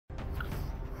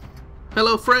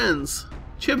Hello friends!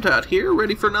 Chimtot here,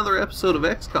 ready for another episode of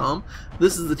Xcom.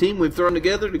 This is the team we've thrown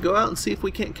together to go out and see if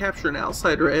we can't capture an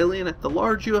outsider alien at the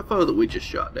large UFO that we just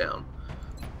shot down.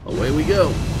 Away we go!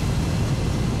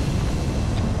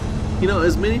 You know,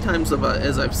 as many times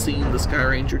as I've seen the Sky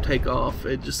Ranger take off,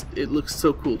 it looks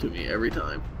so cool to me every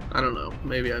time. I don't know,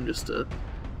 maybe I'm just a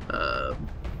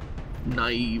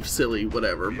naive, silly,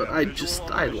 whatever, but I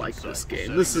like this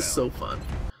game. This is so fun.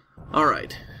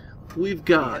 Alright. We've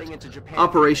got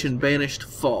Operation Banished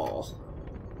Fall.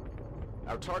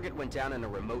 Our target went down in a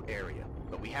remote area,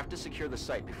 but we have to secure the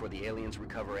site before the aliens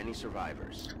recover any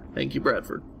survivors. Thank you,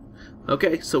 Bradford.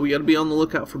 Okay, so we gotta be on the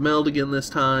lookout for Meld again this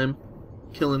time.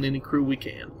 Killing any crew we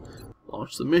can.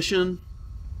 Launch the mission.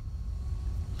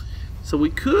 So we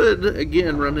could,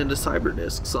 again, run into cyber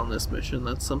discs on this mission.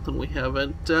 That's something we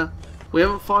haven't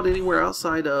fought anywhere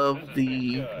outside of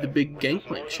the big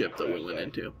gangplank ship that we went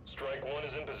into. Strike one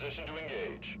is in position to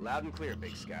engage. Loud and clear,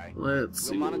 Big Sky. Let's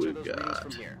see what we've those got.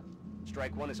 from here.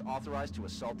 Strike one is authorized to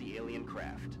assault the alien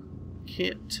craft.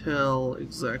 Can't tell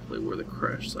exactly where the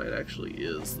crash site actually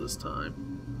is this time.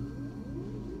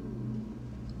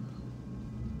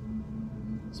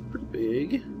 It's pretty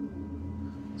big.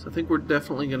 So I think we're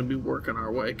definitely going to be working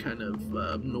our way kind of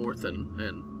north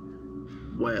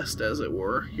and west, as it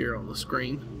were, here on the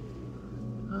screen.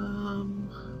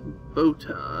 Bow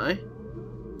tie.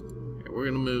 Okay, we're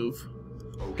going to move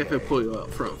Cafe Pollo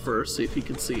out front first, see if he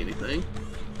can see anything.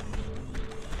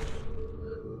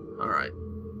 Alright.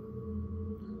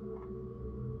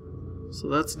 So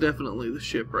that's definitely the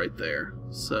ship right there.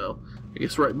 So I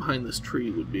guess right behind this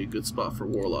tree would be a good spot for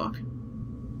Warlock.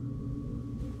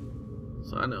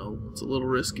 So I know it's a little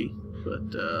risky,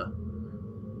 but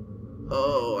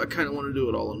oh, I kind of want to do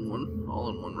it all in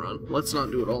one run. Let's not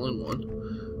do it all in one.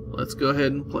 Let's go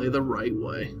ahead and play the right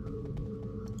way.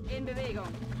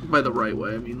 By the right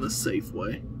way, I mean the safe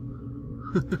way.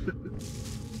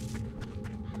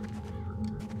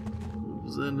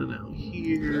 Moves in and out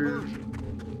here.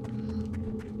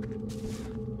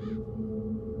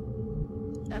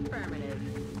 Affirmative.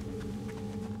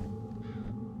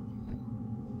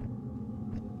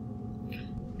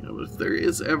 You know, if there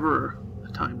is ever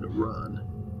a time to run,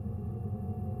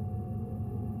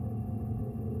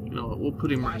 you know what, we'll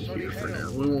put him right here for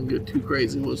now. We won't get too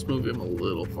crazy. Let's move him a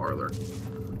little farther.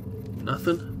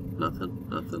 Nothing? Nothing?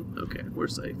 Nothing? Okay, we're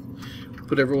safe.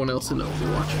 Put everyone else in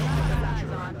Overwatch.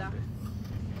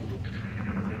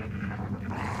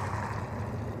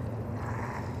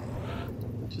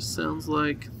 Just sounds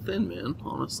like Thin Man,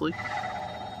 honestly.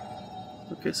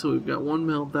 Okay, so we've got one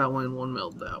meld that way and one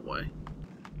meld that way.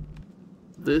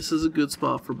 This is a good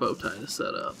spot for Bowtie to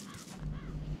set up.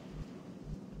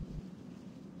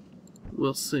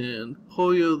 We'll send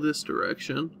Pollo this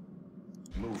direction.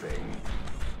 Moving.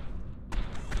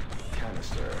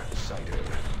 Canister sighted.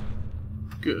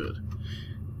 Good.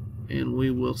 And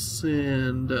we will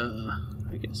send,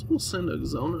 I guess we'll send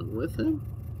Xcom with him.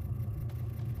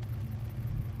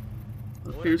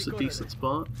 Up here's a decent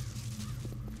spot.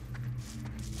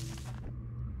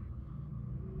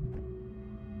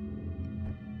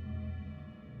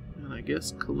 And I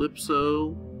guess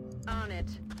Calypso. On it.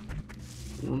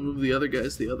 We'll move the other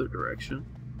guys the other direction.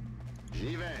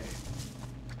 J'y vais.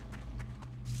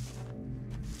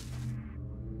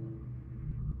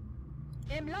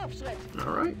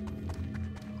 Alright.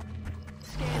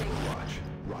 Scanning. Watch.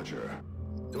 Roger.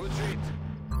 Tout de suite.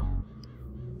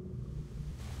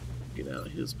 Get out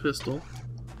of his pistol.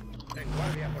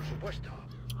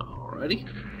 Alrighty.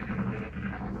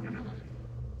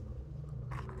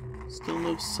 Still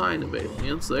no sign of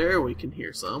aliens. There, we can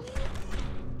hear some.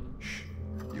 Shh.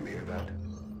 You hear that?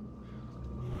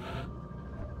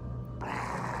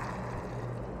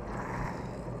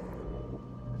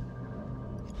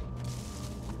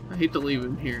 I hate to leave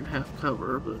him here in half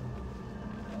cover, but...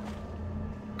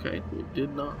 Okay, we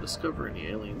did not discover any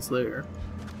aliens there.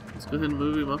 Let's go ahead and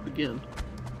move him up again.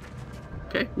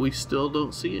 Okay, we still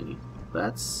don't see any.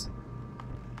 That's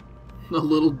a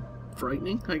little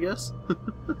frightening, I guess.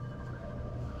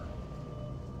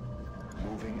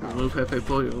 We'll move Pepe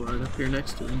Pollo right up here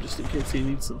next to him, just in case he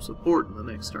needs some support in the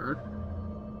next turn.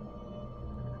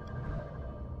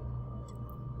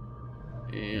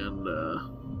 And,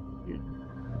 yeah.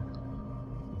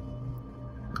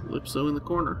 Calypso in the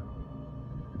corner.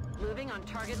 Moving on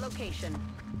target location.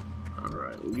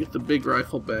 Alright, we'll get the big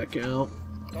rifle back out.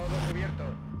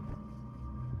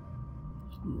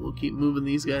 We'll keep moving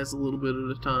these guys a little bit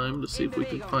at a time to see if we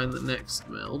can find the next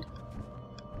meld.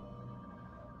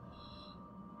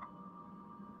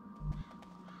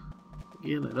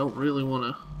 Again, I don't really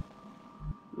want to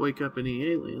wake up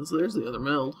any aliens. There's the other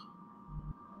meld.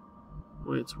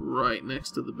 Well, it's right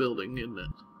next to the building, isn't it?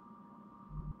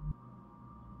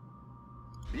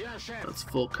 That's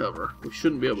full cover. We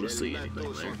shouldn't be able to see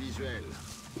anything there.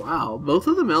 Wow, both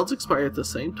of the melds expire at the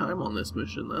same time on this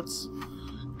mission. That's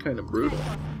kind of brutal.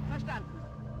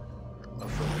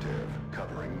 Affirmative.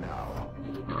 Covering now.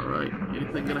 Alright,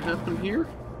 anything gonna happen here?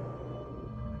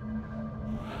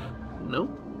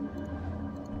 Nope.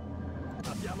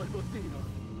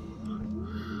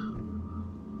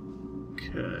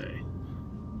 Okay.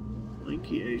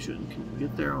 Lanky Asian can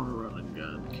get there on a running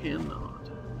gun. Cannot.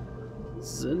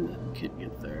 Zenden can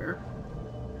get there.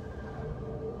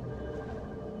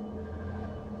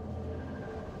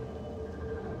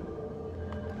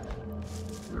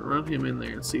 Run him in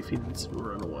there and see if he needs to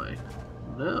run away.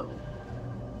 No.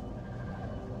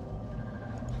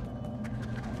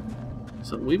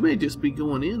 So we may just be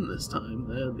going in this time.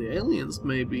 The aliens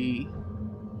may be...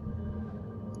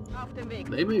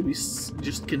 They may be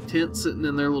just content sitting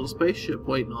in their little spaceship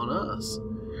waiting on us.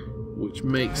 Which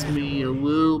makes me a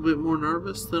little bit more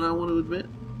nervous than I want to admit.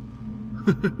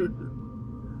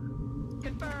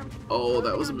 Oh,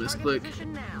 that was a misclick.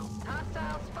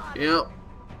 Yep.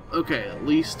 Okay, at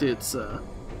least it's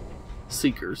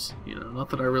seekers. You know, not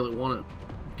that I really want to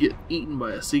get eaten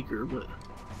by a seeker, but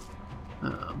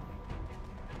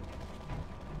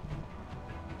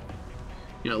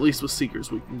you know, at least with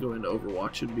seekers we can go into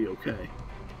Overwatch and be okay.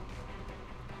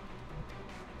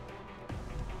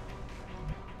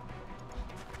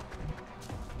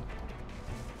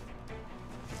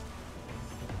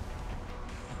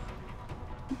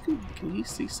 Can he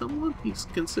see someone? He's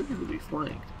considered to be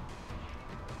flanked.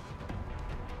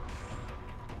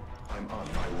 I'm on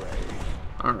my way.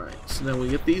 Alright, so now we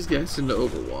get these guys into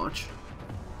Overwatch.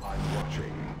 I'm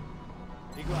watching.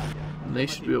 And they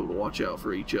should be able to watch out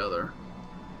for each other.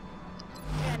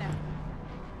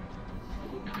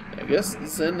 I guess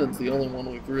Zenden's the only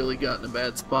one we've really got in a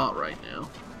bad spot right now.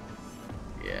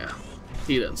 Yeah,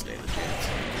 he doesn't stand a chance.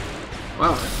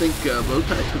 Wow, I think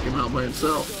Bowtie took him out by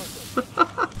himself.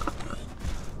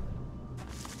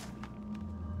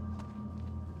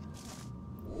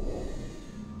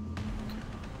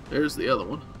 There's the other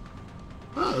one.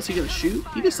 Oh, is he gonna shoot?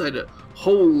 He decided to...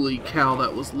 Holy cow,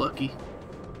 that was lucky.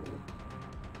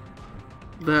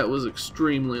 That was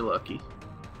extremely lucky.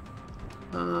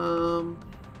 Bow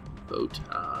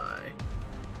tie.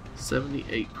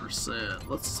 78%.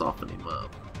 Let's soften him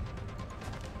up.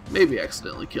 Maybe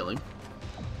accidentally kill him.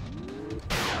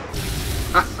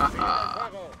 Ha ha ha!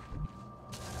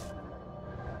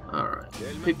 Alright,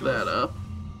 pick that up.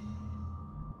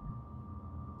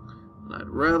 And I'd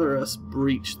rather us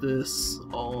breach this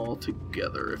all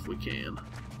together if we can.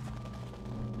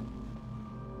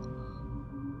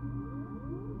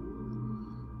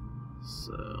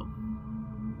 So,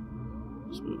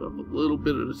 just move up a little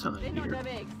bit at a time here.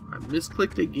 I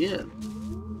misclicked again.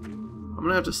 I'm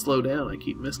gonna have to slow down. I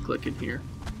keep misclicking here.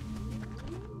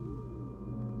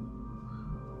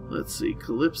 Let's see,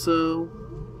 Calypso.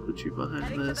 Put you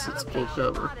behind this. It's full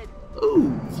cover.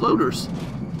 Ooh, floaters.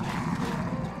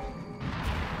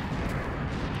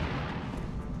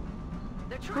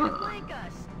 Huh.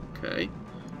 Okay.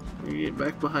 We're gonna get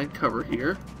back behind cover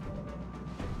here.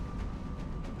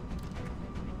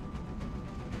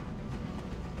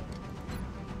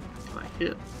 Can I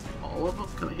hit all of them?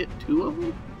 Can I hit 2 of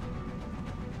them?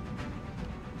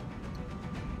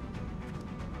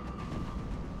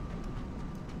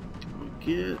 We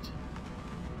can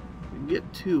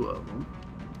get 2 of them.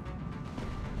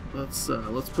 Let's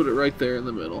put it right there in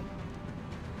the middle.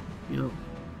 You know,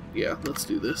 yeah, let's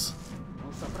do this.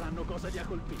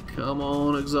 Come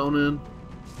on, Exonin.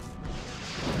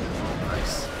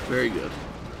 Nice, very good.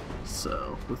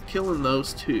 So, with killing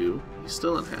those 2, he's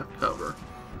still in half cover.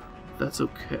 That's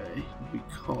okay,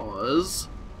 because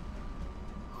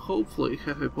hopefully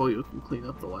Jefe Pollo can clean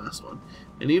up the last one.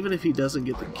 And even if he doesn't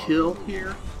get the kill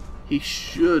here, he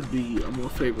should be a more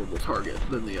favorable target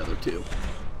than the other 2.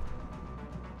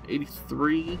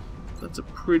 83, that's a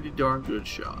pretty darn good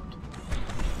shot.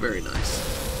 Very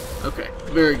nice. Okay,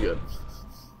 very good.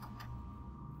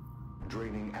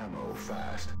 Draining ammo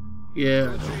fast.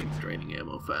 Yeah, draining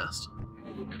ammo fast.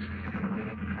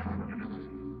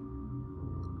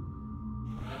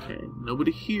 Okay,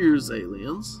 nobody hears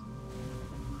aliens.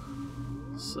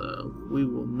 So, we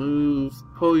will move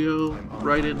Pollo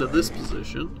right into this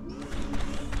position.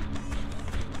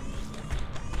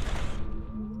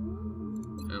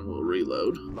 And we'll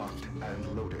reload. Locked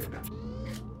and loaded.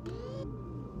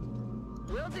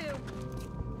 Will do.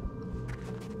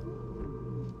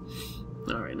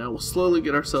 Alright, now we'll slowly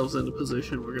get ourselves into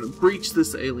position. We're going to breach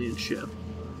this alien ship.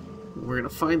 We're going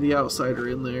to find the outsider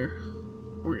in there.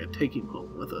 We're gonna take him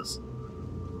home with us.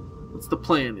 That's the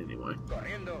plan, anyway.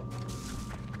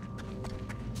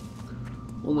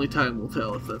 Only time will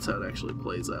tell if that's how it actually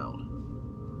plays out.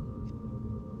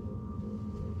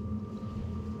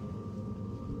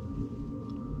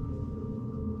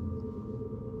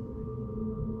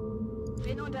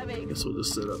 I guess we'll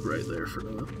just sit up right there for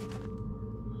now.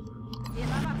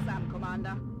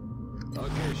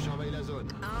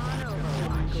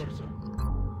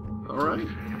 Alright.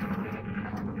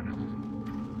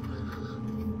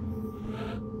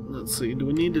 Let's see, do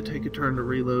we need to take a turn to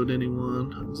reload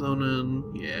anyone? Zone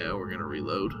in. Yeah, we're gonna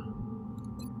reload.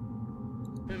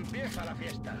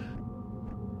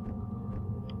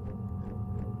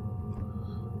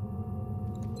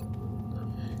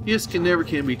 You just never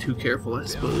can be too careful, I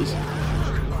suppose.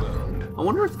 I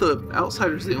wonder if the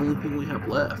outsider's the only thing we have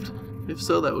left. If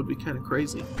so, that would be kind of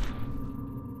crazy.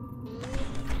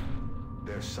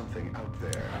 There's something out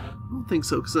there. I don't think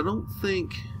so, because I don't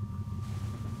think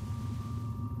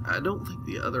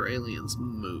the other aliens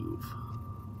move.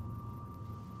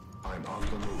 I'm on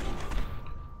the move.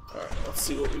 Alright, let's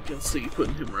see what we can see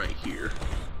putting him right here.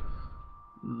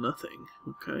 Nothing.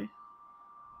 Okay.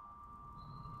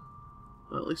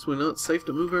 Well, at least we know it's safe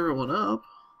to move everyone up.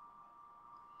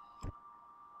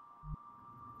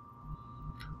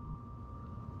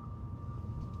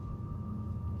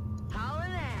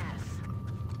 Hauling ass.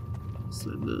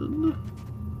 Send in.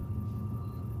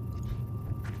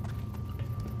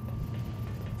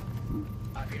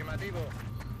 Afirmativo.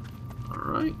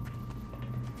 Alright.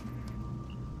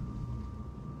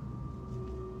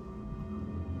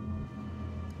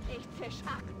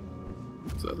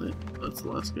 Is that it? That's the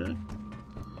last guy?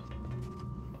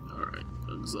 Alright,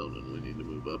 zoning. We need to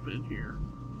move up in here.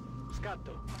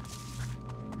 Scatto.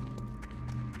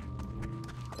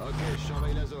 Okay,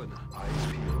 surveille la zone. Eyes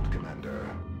peeled, Commander.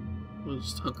 We'll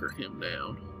just hunker him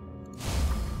down.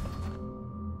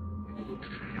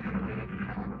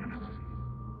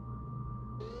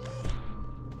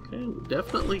 Okay, we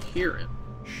definitely hear him.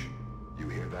 Shh. You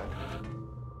hear that?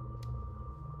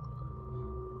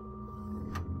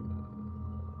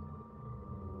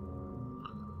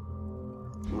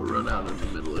 We'll run out in the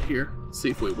middle of here. See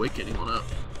if we wake anyone up.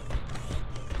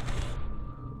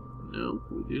 No,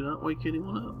 we do not wake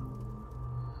anyone up.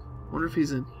 Wonder if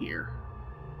he's in here.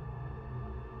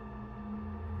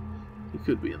 He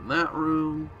could be in that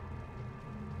room.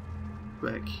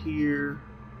 Back here.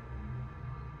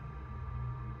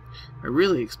 I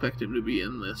really expect him to be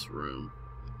in this room.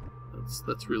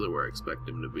 That's really where I expect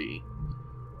him to be.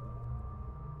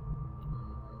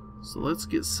 So let's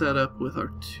get set up with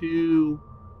our two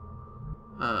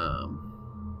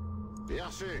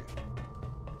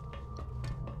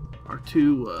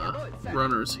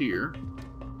runners here.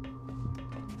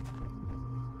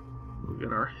 We've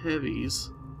got our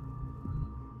heavies.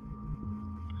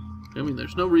 I mean,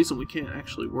 there's no reason we can't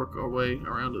actually work our way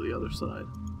around to the other side.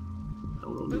 No,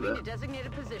 we don't do Moving that. to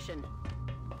designated position.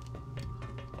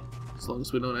 As long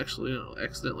as we don't actually,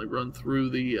 accidentally run through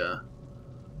the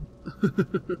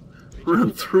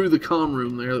run through the comm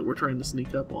room there that we're trying to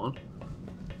sneak up on.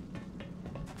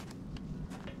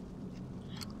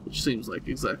 Which seems like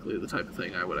exactly the type of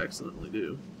thing I would accidentally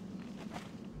do.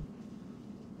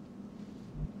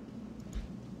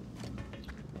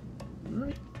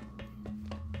 Alright.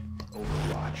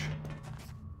 Overwatch.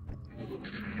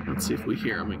 Let's see if we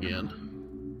hear him again.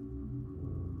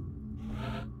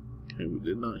 Okay, we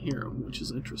did not hear him, which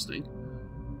is interesting.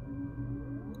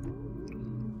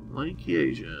 Lanky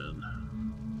Asian.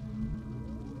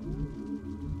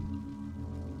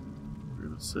 We're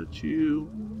gonna set you.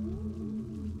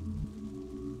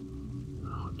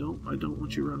 Oh, I don't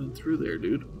want you running through there,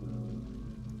 dude.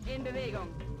 In Bewegung.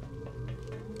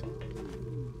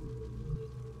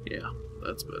 Yeah,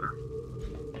 that's better.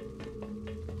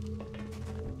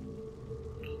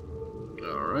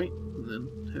 Alright, and then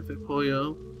Jefe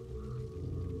Pollo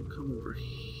will come over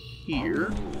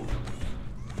here.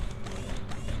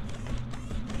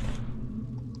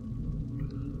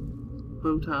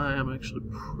 Bowtie, I'm actually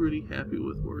pretty happy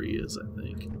with where he is, I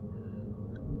think.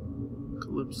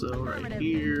 Calypso right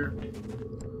here.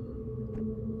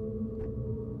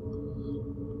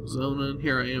 Zonin,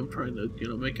 here I am trying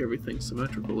to, make everything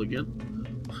symmetrical again.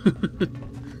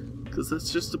 Because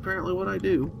that's just apparently what I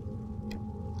do.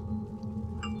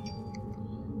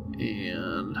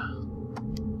 And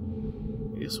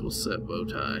I guess we'll set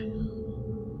Bowtie.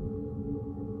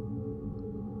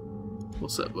 We'll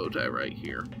set Bowtie right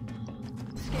here.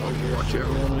 We'll watch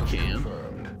everyone we can.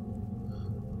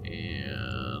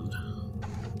 And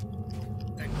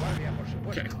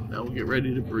okay, now we'll get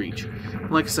ready to breach.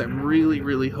 Like I said, I'm really,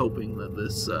 really hoping that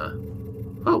this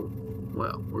Oh,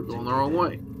 well, we're going the wrong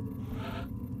way.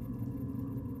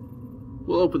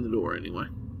 We'll open the door anyway.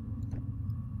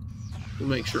 We'll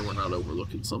make sure we're not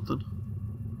overlooking something.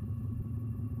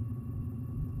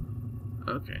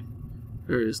 Okay.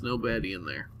 There is no baddie in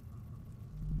there.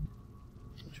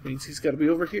 Which means he's got to be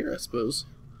over here, I suppose.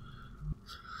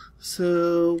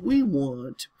 So, we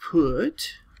want to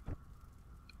put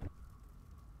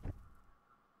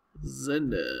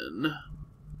Zenden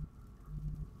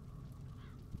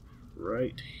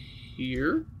right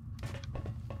here.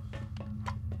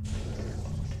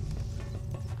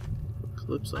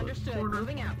 Clips on the corner.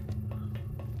 Moving out.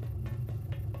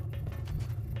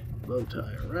 Bow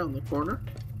tie around the corner.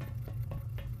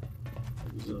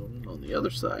 Zone on the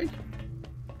other side.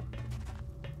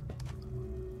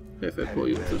 FF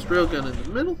boy with his railgun in the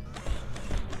middle.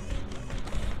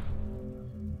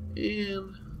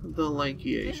 And the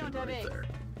lanky Asian right there.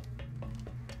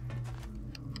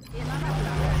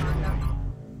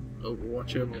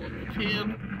 Overwatch everyone we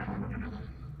can.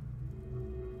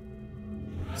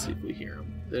 Let's see if we hear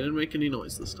them. They didn't make any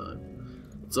noise this time.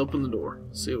 Let's open the door.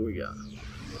 See what we got.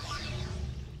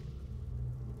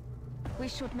 We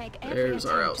should make There's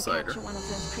our outsider. to capture one of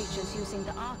those creatures using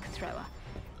the arc thrower.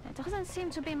 There doesn't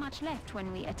seem to be much left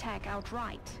when we attack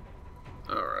outright.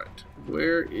 Alright.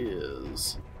 Where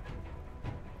is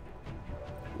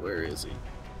he?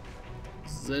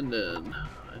 Zenden.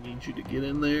 I need you to get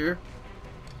in there.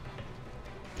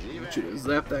 I want you to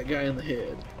zap that guy in the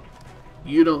head.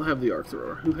 You don't have the arc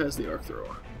thrower. Who has the arc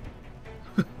thrower?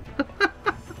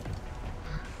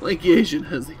 Lanky Asian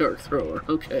has the arc thrower.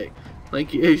 Okay.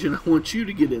 Lanky Asian, I want you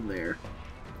to get in there.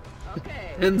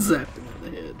 Okay. And zap him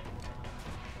in the head.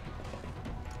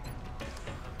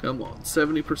 Come on.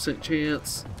 70%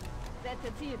 chance. That's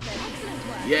a team. Excellent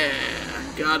work. Yeah!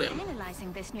 Got him.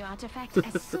 Analyzing this new artifact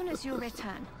as soon as you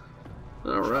return.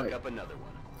 Alright. Up another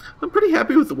one. I'm pretty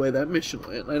happy with the way that mission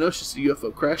went. I know it's just a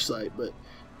UFO crash site, but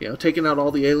you know, taking out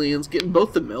all the aliens, getting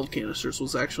both the meld canisters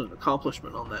was actually an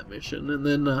accomplishment on that mission, and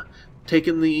then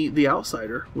taking the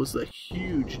outsider was a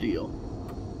huge deal.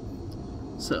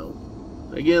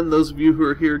 So, again, those of you who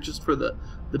are here just for the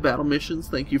battle missions,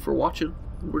 thank you for watching.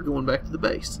 We're going back to the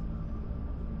base.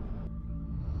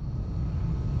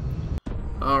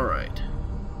 Alright.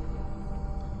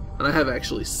 And I have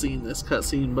actually seen this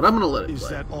cutscene, but I'm going to let it play. Is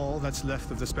that all that's left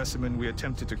of the specimen we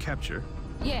attempted to capture?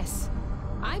 Yes.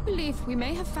 I believe we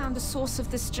may have found the source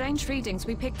of the strange readings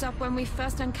we picked up when we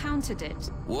first encountered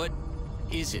it. What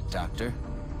is it, Doctor?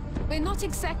 We're not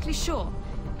exactly sure.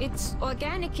 It's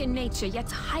organic in nature, yet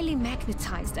highly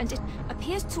magnetized, and it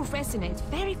appears to resonate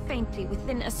very faintly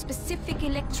within a specific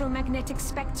electromagnetic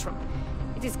spectrum.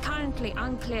 It is currently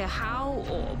unclear how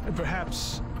or...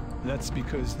 Perhaps that's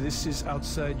because this is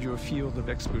outside your field of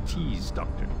expertise,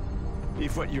 Doctor.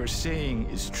 If what you're saying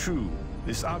is true,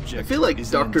 this object I feel like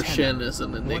is Dr. an antenna, Shen is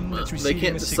an one enigma. that's They receiving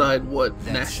can't a decide signal. what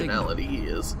That nationality he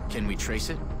is. Can we trace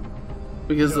it?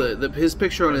 Because No. his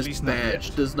picture on At his least not badge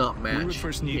yet. does not We match would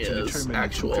first need to his determine the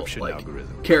actual encryption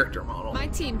algorithm. character model. My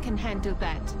team can handle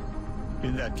that.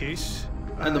 In that case,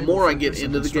 And the I more will I get focus on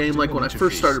into the game, like when I constructing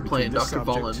first an started interface playing, between this Dr.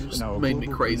 Fallen object just and our made me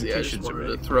global crazy. I just communications wanted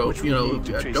to array, throw, which we you know, need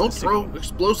to trace don't the throw signal.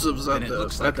 explosives Then at it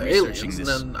looks the like aliens. researching And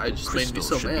this then I just made me crystal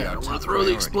so should be mad. our I want top to throw the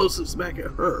priority. explosives back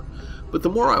at her. But the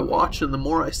more I watch and the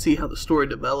more I see how the story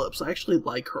develops, I actually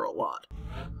like her a lot.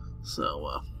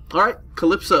 So, alright,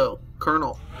 Calypso,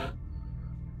 Colonel.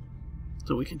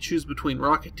 So we can choose between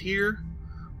Rocketeer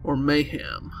or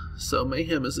Mayhem. So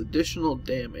Mayhem is additional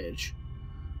damage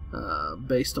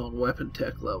based on weapon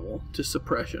tech level to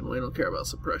suppression. We don't care about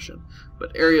suppression.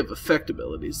 But area of effect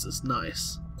abilities is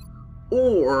nice.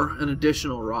 Or an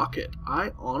additional rocket.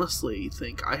 I honestly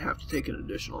think I have to take an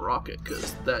additional rocket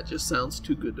because that just sounds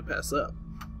too good to pass up.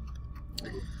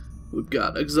 We've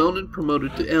got Xonin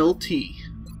promoted to LT.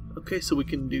 Okay, so we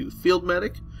can do Field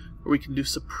Medic or we can do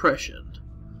Suppression.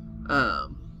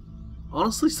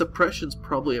 Honestly, Suppression's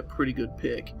probably a pretty good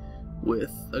pick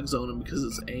with Xonin because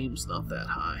its aim's not that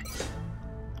high.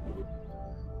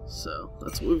 So,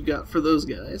 that's what we've got for those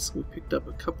guys. We picked up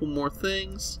a couple more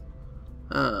things.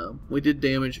 We did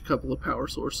damage a couple of power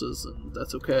sources, and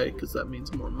that's okay because that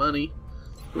means more money.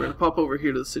 We're going to pop over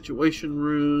here to the Situation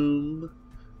Room.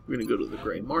 We're going to go to the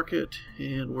Gray Market,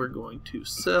 and we're going to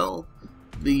sell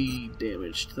the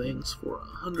damaged things for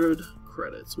 100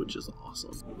 credits, which is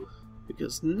awesome.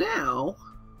 Because now,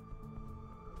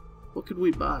 what could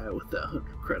we buy with that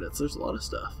 100 credits? There's a lot of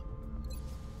stuff.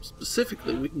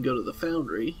 Specifically, we can go to the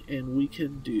Foundry, and we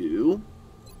can do...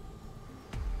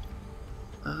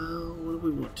 what do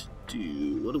we want to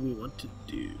do? What do we want to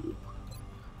do?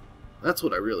 That's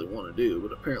what I really want to do,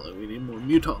 but apparently we need more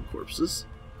mutant corpses.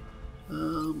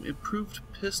 Improved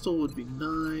pistol would be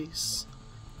nice.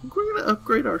 I think we're going to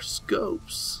upgrade our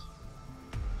scopes.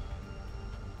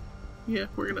 Yeah,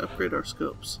 we're going to upgrade our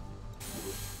scopes.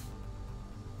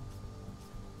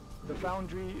 The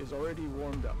foundry is already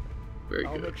warmed up. Very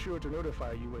I'll good. make sure to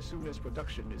notify you as soon as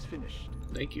production is finished.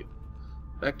 Thank you.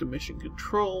 Back to mission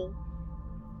control.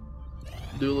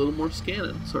 Do a little more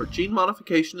scanning. So our gene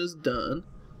modification is done.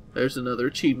 There's another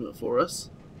achievement for us.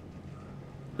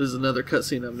 This is another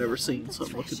cutscene I've never seen, so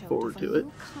I'm looking forward to it.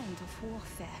 New kind of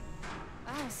warfare.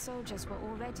 Our soldiers were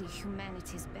already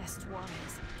humanity's best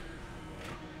warriors.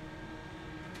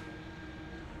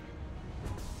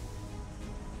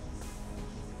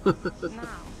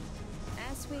 Now,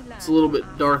 as we learn It's a little bit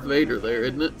from our Darth Vader former there,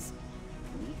 isn't it? enemies,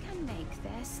 we can make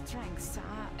their strengths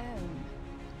our own.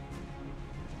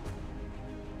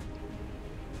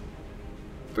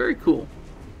 Very cool.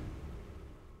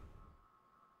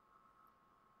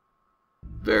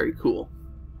 Very cool.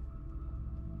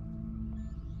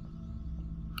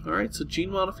 Alright, so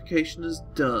gene modification is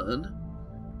done.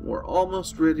 We're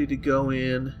almost ready to go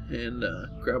in and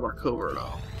grab our covert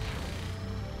off.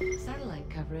 Satellite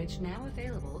coverage now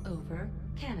available over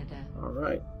Canada.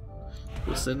 Alright.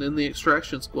 We'll send in the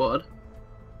extraction squad.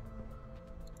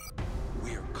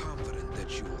 We are confident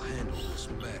that you will handle this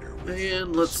matter with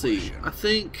And let's see. discretion. I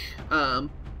think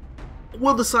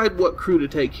we'll decide what crew to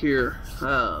take here.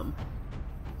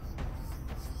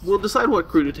 We'll decide what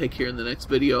crew to take here in the next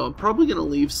video. I'm probably going to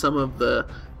leave some of the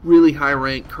really high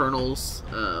rank colonels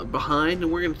behind,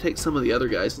 and we're going to take some of the other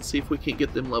guys and see if we can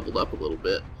get them leveled up a little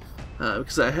bit.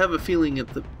 Because I have a feeling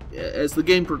as the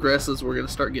game progresses, we're going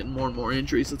to start getting more and more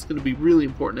injuries. It's going to be really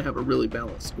important to have a really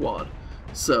balanced squad.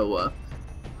 So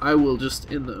I will just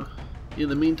in the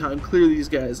meantime clear these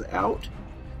guys out.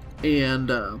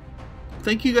 And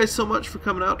thank you guys so much for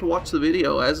coming out to watch the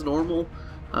video. As normal,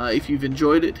 if you've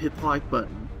enjoyed it, hit the like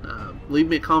button. Leave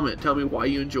me a comment. Tell me why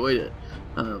you enjoyed it.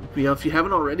 If you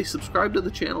haven't already, subscribe to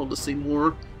the channel to see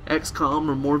more XCOM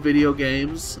or more video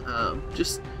games.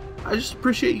 I just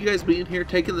appreciate you guys being here,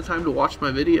 taking the time to watch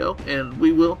my video, and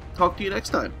we will talk to you next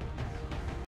time.